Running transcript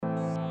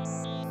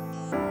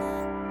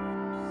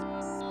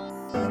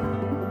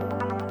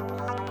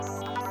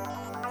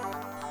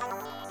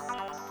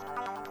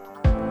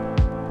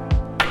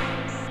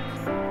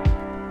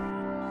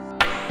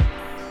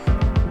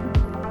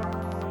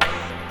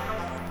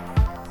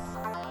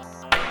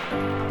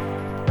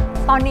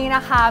ตอนนี้น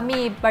ะคะ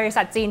มีบริ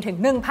ษัทจีนถึง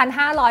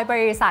 1,500 บ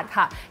ริษัท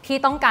ค่ะที่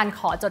ต้องการข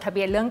อจดทะเ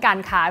บียนเรื่องการ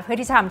ค้าเพื่อ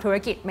ที่จะทำธุร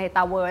กิจ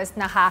Metaverse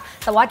นะคะ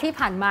แต่ว่าที่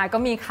ผ่านมาก็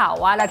มีข่าว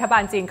ว่ารัฐบา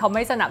ลจีนเขาไ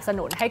ม่สนับส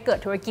นุนให้เกิด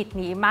ธุรกิจ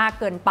นี้มาก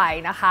เกินไป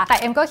นะคะแต่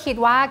เอ็มก็คิด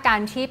ว่ากา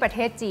รที่ประเท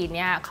ศจีนเ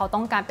นี่ยเขาต้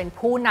องการเป็น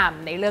ผู้น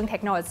ำในเรื่องเท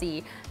คโนโลยี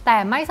แต่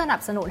ไม่สนับ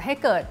สนุนให้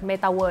เกิด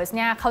Metaverse เ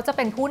นี่ยเขาจะเ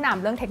ป็นผู้น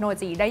ำเรื่องเทคโนโล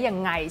ยีได้ยัง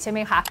ไงใช่ไหม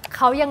คะเ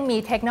ขายังมี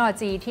เทคโนโล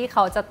ยีที่เข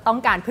าจะต้อง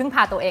การพึ่งพ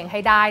าตัวเองให้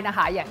ได้นะค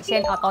ะอย่างเช่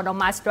น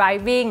Autonomous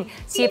Driving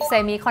Chip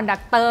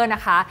Semiconductor น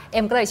ะคะเอ็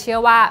มก็เลยเชื่อ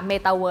ว่า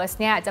Metaverse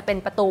เนี่ยจะเป็น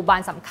ประตูบา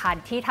นสำคัญ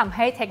ที่ทำใ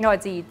ห้เทคโนโล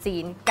ยีจี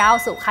นก้าว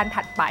สู่ขั้น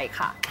ถัดไป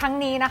ค่ะทั้ง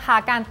นี้นะคะ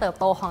การเติบ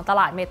โตของต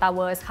ลาด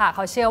Metaverse ค่ะเข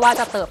าเชื่อว่า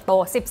จะเติบโต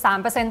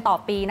 13% ต่อ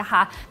ปีนะค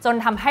ะจน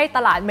ทำให้ต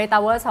ลาด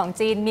Metaverse ของ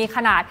จีนมีข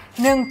นาด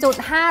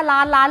 1.5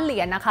 ล้านเหรี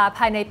ยญนะคะภ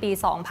ายในปี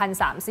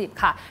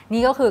 2030 ค่ะ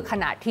นี่ก็คือข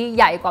นาดที่ใ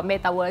หญ่กว่า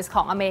Metaverse ข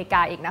องอเมริก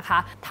าอีกนะคะ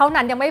เท่า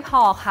นั้นยังไม่พ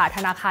อค่ะธ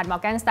นาคาร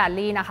Morgan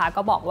Stanley นะคะ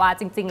ก็บอกว่า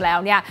จริงๆแล้ว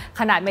เนี่ย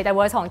ขนาด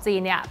Metaverse ของจี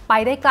นเนี่ยไป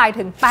ได้ไกล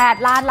ถึง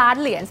 8 ล้าน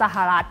เหรียญสห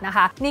รัฐนะค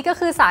ะนี่ก็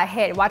คือสาเห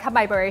ตุว่าทำไม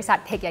บริษัท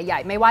เทคใหญ่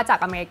ๆไม่ว่าจาก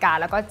อเมริกา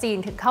แล้วก็จีน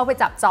ถึงเข้าไป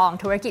จับจอง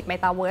ธุรกิจ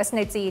Metaverse ใ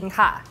นจีน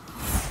ค่ะ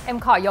เอ็ม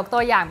ขอยกตั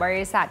วอย่างบ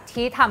ริษัท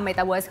ที่ทำ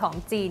Metaverse ของ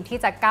จีนที่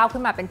จะก้าวขึ้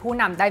นมาเป็นผู้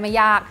นำได้ไม่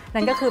ยาก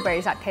นั่นก็คือบ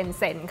ริษัท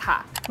Tencent ค่ะ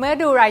เมื่อ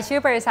ดูรายชื่อ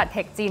บริษัทเท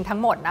คจีนทั้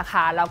งหมดนะค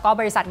ะแล้วก็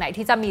บริษัทไหน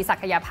ที่จะมีศั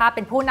กยภาพเ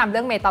ป็นผู้นำเ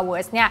รื่อง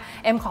Metaverse เนี่ย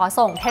เอ็มขอ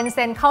ส่ง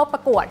Tencent เข้าปร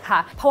ะกวดค่ะ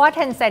เพราะว่า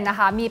Tencent นะ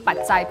คะมีปัจ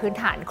จัยพื้น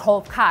ฐานคร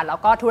บค่ะแล้ว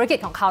ก็ธุรกิจ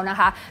ของเขานะ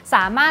คะส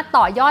ามารถ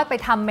ต่อยอดไป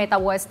ทำ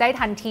Metaverse ได้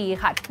ทันที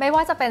ค่ะไม่ว่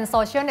าจะเป็นโซ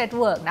เชียลเน็ต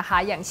เวิร์กนะคะ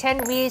อย่างเช่น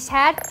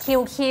WeChat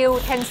QQ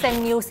Tencent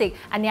Music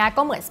อันนี้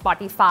ก็เหมือน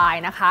Spotify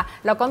นะคะ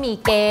แล้วก็มี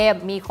เกม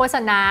มีโฆษ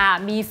ณา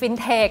มี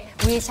FinTech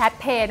WeChat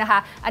Pay นะคะ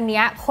อัน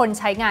นี้คน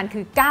ใช้งานคื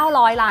อ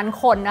900 ล้าน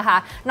คนนะคะ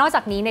นอกจ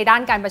ากนี้ในด้า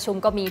นการประชุม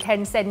ก็มี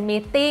Tencent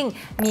Meeting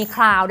มี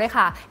Cloud ด้วย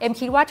ค่ะเอ็ม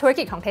คิดว่าธุร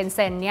กิจของ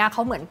Tencent เนี่ยเข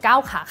าเหมือนก้า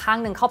วขาข้าง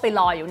หนึ่งเข้าไป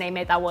รออยู่ใน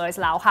Metaverse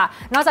แล้วค่ะ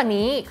นอกจาก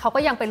นี้เขาก็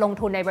ยังไปลง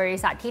ทุนในบริ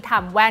ษัทที่ท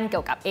ำแว่นเกี่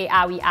ยวกับ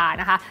AR VR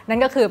นะคะนั่น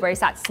ก็คือบริ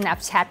ษัท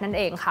Snapchat นั่น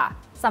เองค่ะ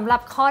สำหรั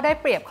บข้อได้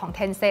เปรียบของ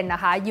Tencent น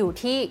ะคะอยู่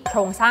ที่โคร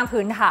งสร้าง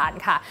พื้นฐาน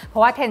ค่ะเพรา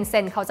ะว่า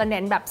Tencent เขาจะเ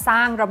น้นแบบสร้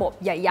างระบบ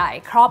ใหญ่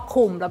ๆครอบค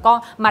ลุมแล้วก็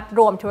มัดร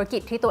วมธุรกิ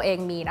จที่ตัวเอง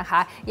มีนะคะ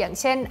อย่าง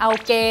เช่นเอา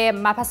เกม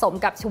มาผสม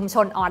กับชุมช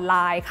นออนไล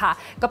น์ค่ะ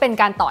ก็เป็น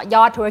การต่อย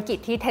อดธุรกิจ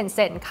ที่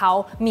Tencent เขา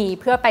มี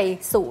เพื่อไป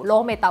สู่โล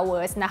ก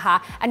Metaverse นะคะ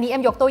อันนี้เอ็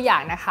มยกตัวอย่า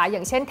งนะคะอย่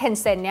างเช่น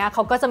Tencent เนี่ยเข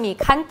าก็จะมี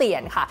ขั้นเตีย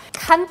นค่ะ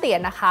ขั้นเตียน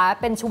นะคะ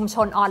เป็นชุมช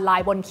นออนไล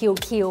น์บน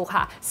QQ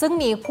ค่ะซึ่ง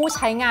มีผู้ใ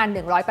ช้งาน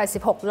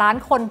186 ล้าน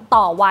คน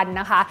ต่อวัน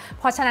นะคะ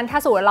เพราะฉะนั้นถ้า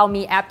เรา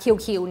มีแอป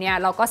QQ เนี่ย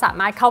เราก็สา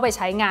มารถเข้าไปใ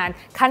ช้งาน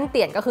ขั้นเ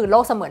ตียนก็คือโล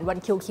กเสมือนบน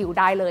QQ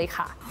ได้เลย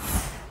ค่ะ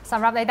ส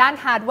ำหรับในด้าน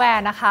ฮาร์ดแว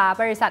ร์นะคะ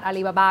บริษัทอา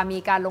ลีบาบามี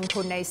การลง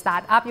ทุนในสตา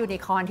ร์ทอัพยูนิ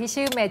คอร์นที่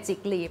ชื่อ Magic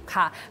Leap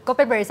ค่ะก็เ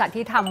ป็นบริษัท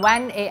ที่ทำแว่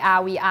น AR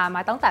VR ม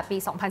าตั้งแต่ปี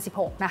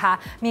 2016 นะคะ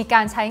มีก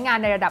ารใช้งาน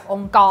ในระดับอ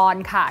งค์กร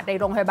ค่ะใน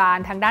โรงพยาบาล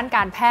ทางด้านก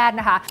ารแพทย์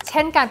นะคะเ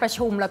ช่นการประ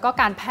ชุมแล้วก็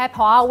การแพทย์เพ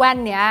ราะว่าแว่น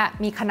นี้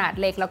มีขนาด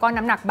เล็กแล้วก็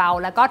น้ำหนักเบา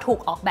แล้วก็ถูก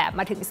ออกแบบ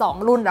มาถึง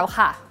2รุ่นแล้ว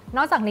ค่ะน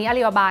อกจากนี้อา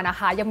ลีบาบานะ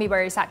คะยังมีบ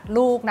ริษัท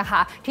ลูกนะค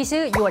ะที่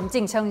ชื่อหยวน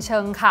จิงเชิงเชิ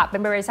งค่ะเป็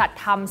นบริษัท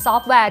ทำซอฟ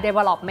ต์แวร์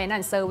Development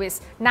and Service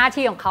หน้า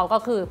ที่ของเขาก็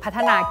คือพัฒ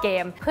นาเก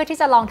มเพื่อที่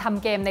จะลองท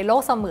ำเกมในโล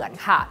กเสมือน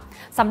ค่ะ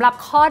สำหรับ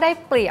ข้อได้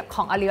เปรียบข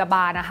องอาลีบาบ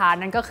านะคะ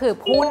นั่นก็คือ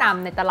ผู้น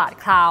ำในตลาด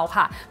คลาวด์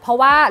ค่ะเพราะ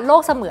ว่าโล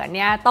กเสมือนเ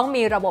นี่ยต้อง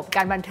มีระบบก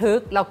ารบันทึก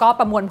แล้วก็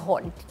ประมวลผ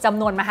ลจ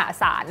ำนวนมหา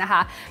ศาลนะค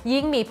ะ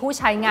ยิ่งมีผู้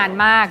ใช้งาน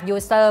มากยู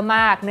เซอร์ม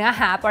ากเนื้อ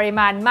หาปริ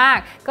มาณมาก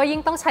ก็ยิ่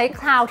งต้องใช้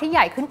คลาวด์ที่ให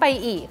ญ่ขึ้นไป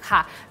อีกค่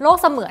ะโลก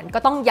เสมือนก็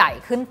ต้องใหญ่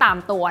ขึ้นตา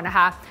มตัวนะค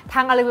ะท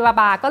างอาลีบา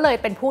บาก็เลย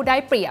เป็นผู้ได้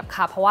เปรียบ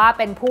ค่ะเพราะว่า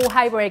เป็นผู้ใ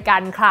ห้บริกา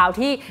รคลาวด์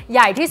ที่ให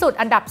ญ่ที่สุด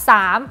อันดับ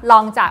3ร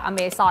องจาก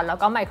Amazon แล้ว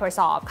ก็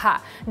Microsoft ค่ะ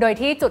โดย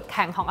ที่จุดแ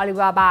ข็งของอาลี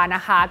บาบาน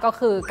ะคะก็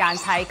คือการ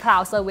ใช้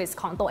Cloud Service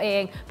ของตัวเอ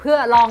งเพื่อ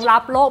รองรั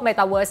บโลก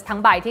Metaverse ทั้ง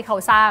ใบที่เขา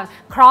สร้าง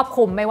ครอบค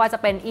ลุมไม่ว่าจะ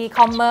เป็น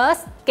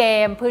e-commerce เก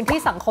มพื้นที่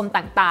สังคม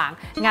ต่าง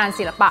ๆงาน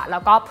ศิลปะแล้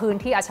วก็พื้น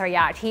ที่อัจฉริย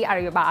ะที่อา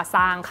ลีบาบาส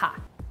ร้างค่ะ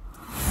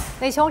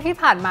ในช่วงที่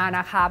ผ่านมาน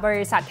ะคะบ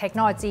ริษัทเทคโน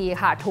โลยี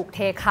ค่ะถูกเท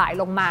ขาย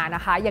ลงมาน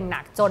ะคะอย่างห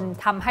นักจน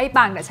ทำให้บ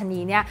างดัชนี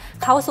เนี่ย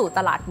เข้าสู่ต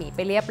ลาดหมีไป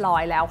เรียบร้อ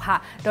ยแล้วค่ะ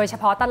โดยเฉ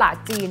พาะตลาด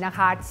จีนนะค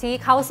ะที่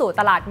เข้าสู่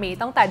ตลาดหมี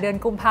ตั้งแต่เดือน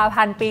กุมภา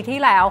พันธ์ปีที่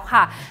แล้ว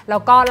ค่ะแล้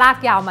วก็ลาก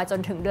ยาวมาจน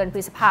ถึงเดือนพ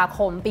ฤษภาค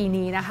มปี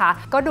นี้นะคะ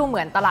ก็ดูเห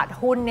มือนตลาด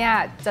หุ้นเนี่ย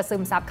จะซึ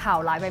มซับข่าว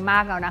ร้ายไปมา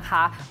กแล้วนะค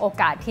ะโอ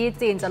กาสที่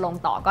จีนจะลง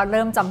ต่อก็เ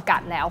ริ่มจำกั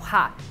ดแล้ว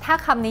ค่ะถ้า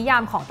คำนิยา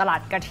มของตลา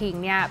ดกระทิง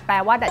เนี่ยแปล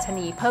ว่าดัช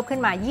นีเพิ่มขึ้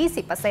นมา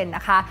 20% น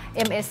ะคะ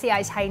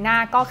MSCI China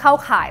ก็เข้า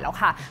ขายแล้ว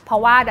ค่ะเพรา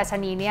ะว่าดัช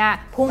นีเนี่ย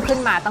พุ่งขึ้น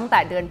มาตั้งแต่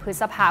เดือนพฤ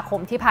ษภาค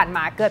มที่ผ่านม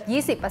าเกือ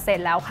บ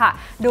 20% แล้วค่ะ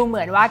ดูเห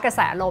มือนว่ากระแส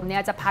ลมเนี่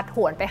ยจะพัดห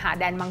วนไปหา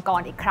แดนมังก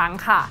รอีกครั้ง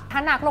ค่ะถ้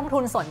านักลงทุ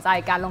นสนใจ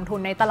การลงทุน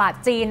ในตลาด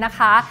จีนนะค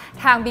ะ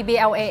ทาง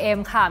BBLAM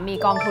ค่ะมี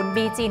กองทุน B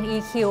จีน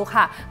EQ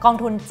ค่ะกอง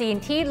ทุนจีน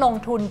ที่ลง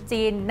ทุน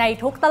จีนใน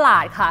ทุกตลา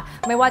ดค่ะ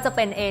ไม่ว่าจะเ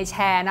ป็น A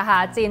Share นะคะ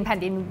จีนแผ่น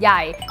ดินให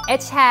ญ่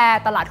H Share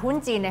ตลาดหุ้น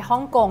จีนในฮ่อ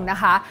งกงนะ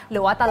คะหรื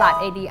อว่าตลาด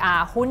ADR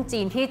หุ้นจี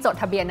นที่จด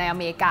ทะเบียนในอ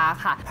เมริกา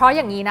ค่ะเพราะอ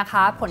ย่างนี้นะค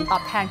ะผลตอ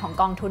บแทน ของ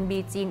กองทุน B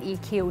จีน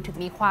EQ ถึง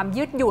มีความ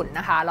ยืดหยุ่น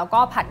นะคะแล้วก็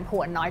ผันผ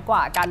วนน้อยกว่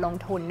าการลง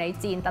ทุนใน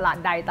จีนตลาด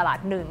ใดตลาด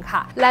หนึ่งค่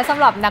ะและสำ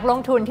หรับนักลง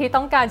ทุนที่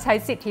ต้องการใช้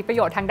สิทธิประโ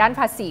ยชน์ทางด้าน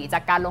ภาษีจา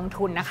กการลง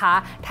ทุนนะคะ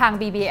ทาง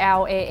BBL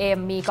AM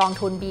มีกอง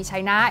ทุน B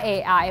China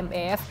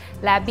ARMF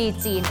และ B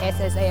จีน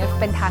SSF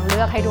เป็นทางเลื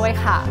อกให้ด้วย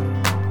ค่ะ